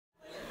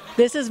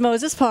This is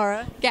Moises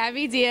Parra.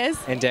 Gaby Diaz.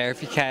 And Derek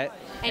Piquette.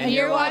 And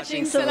you're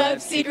watching Celeb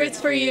Secrets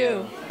for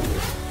You.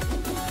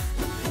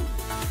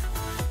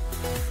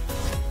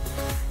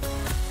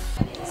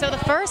 So the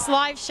first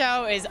live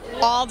show is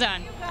all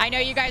done. I know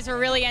you guys were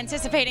really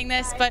anticipating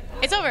this, but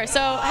it's over. So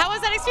how was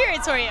that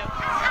experience for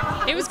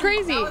you? It was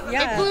crazy.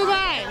 Yeah. It flew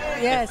by.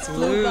 Yes,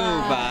 flew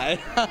by.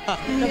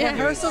 The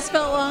rehearsals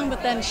felt long,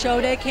 but then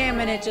show day came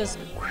and it just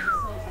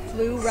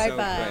flew right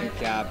by.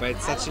 Quick, yeah, but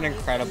it's such an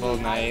incredible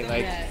night.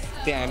 Like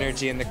the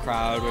energy in the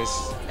crowd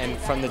was, and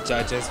from the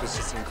judges was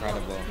just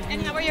incredible.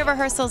 And how were your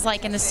rehearsals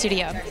like in the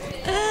studio?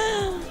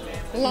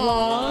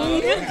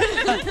 Long.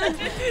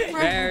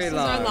 Very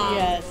long.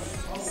 Yes.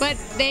 But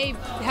they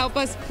help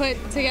us put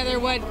together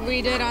what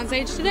we did on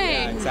stage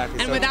today. Yeah, exactly.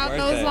 And So it's without worth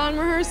those it. long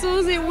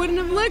rehearsals, it wouldn't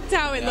have looked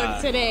how it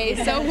looked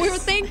today. So we're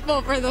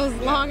thankful for those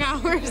long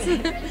hours.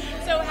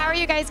 So how are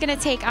you guys going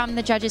to take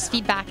the judges'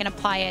 feedback and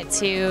apply it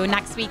to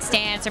next week's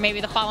dance or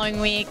maybe the following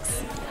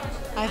weeks?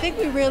 I think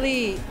we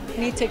really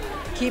need to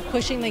keep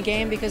pushing the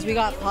game because we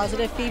got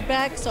positive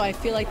feedback, so I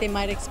feel like they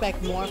might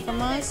expect more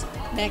from us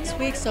next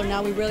week, so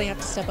now we really have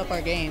to step up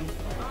our game.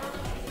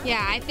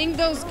 Yeah, I think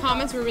those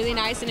comments were really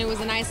nice, and it was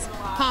a nice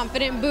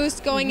confident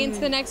boost going into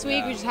the next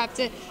week. We just have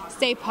to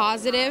stay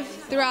positive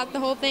throughout the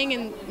whole thing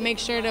and make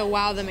sure to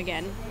wow them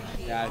again.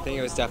 Yeah, I think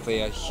it was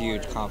definitely a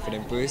huge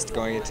confident boost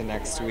going into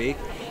next week.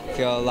 I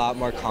feel a lot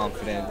more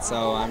confident,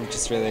 so I'm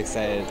just really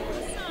excited.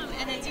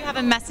 And then do you have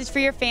a message for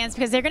your fans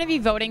because they're going to be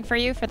voting for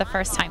you for the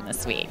first time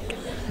this week?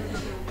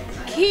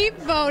 Keep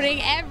voting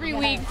every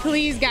week,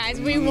 please,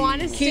 guys. We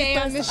want to stay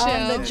on the show.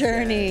 On the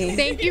journey.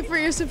 Thank you for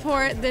your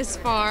support this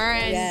far,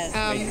 and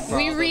Yes. for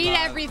we all the read love.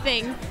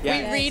 everything.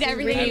 Yes. We read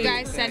everything you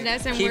guys send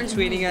us, and Keep we're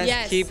tweeting us,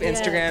 Yes, keep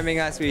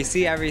Instagramming us, we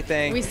see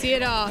everything. we see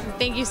it all.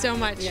 Thank you so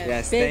much.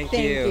 Yes, Big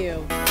thank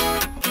you. thank you.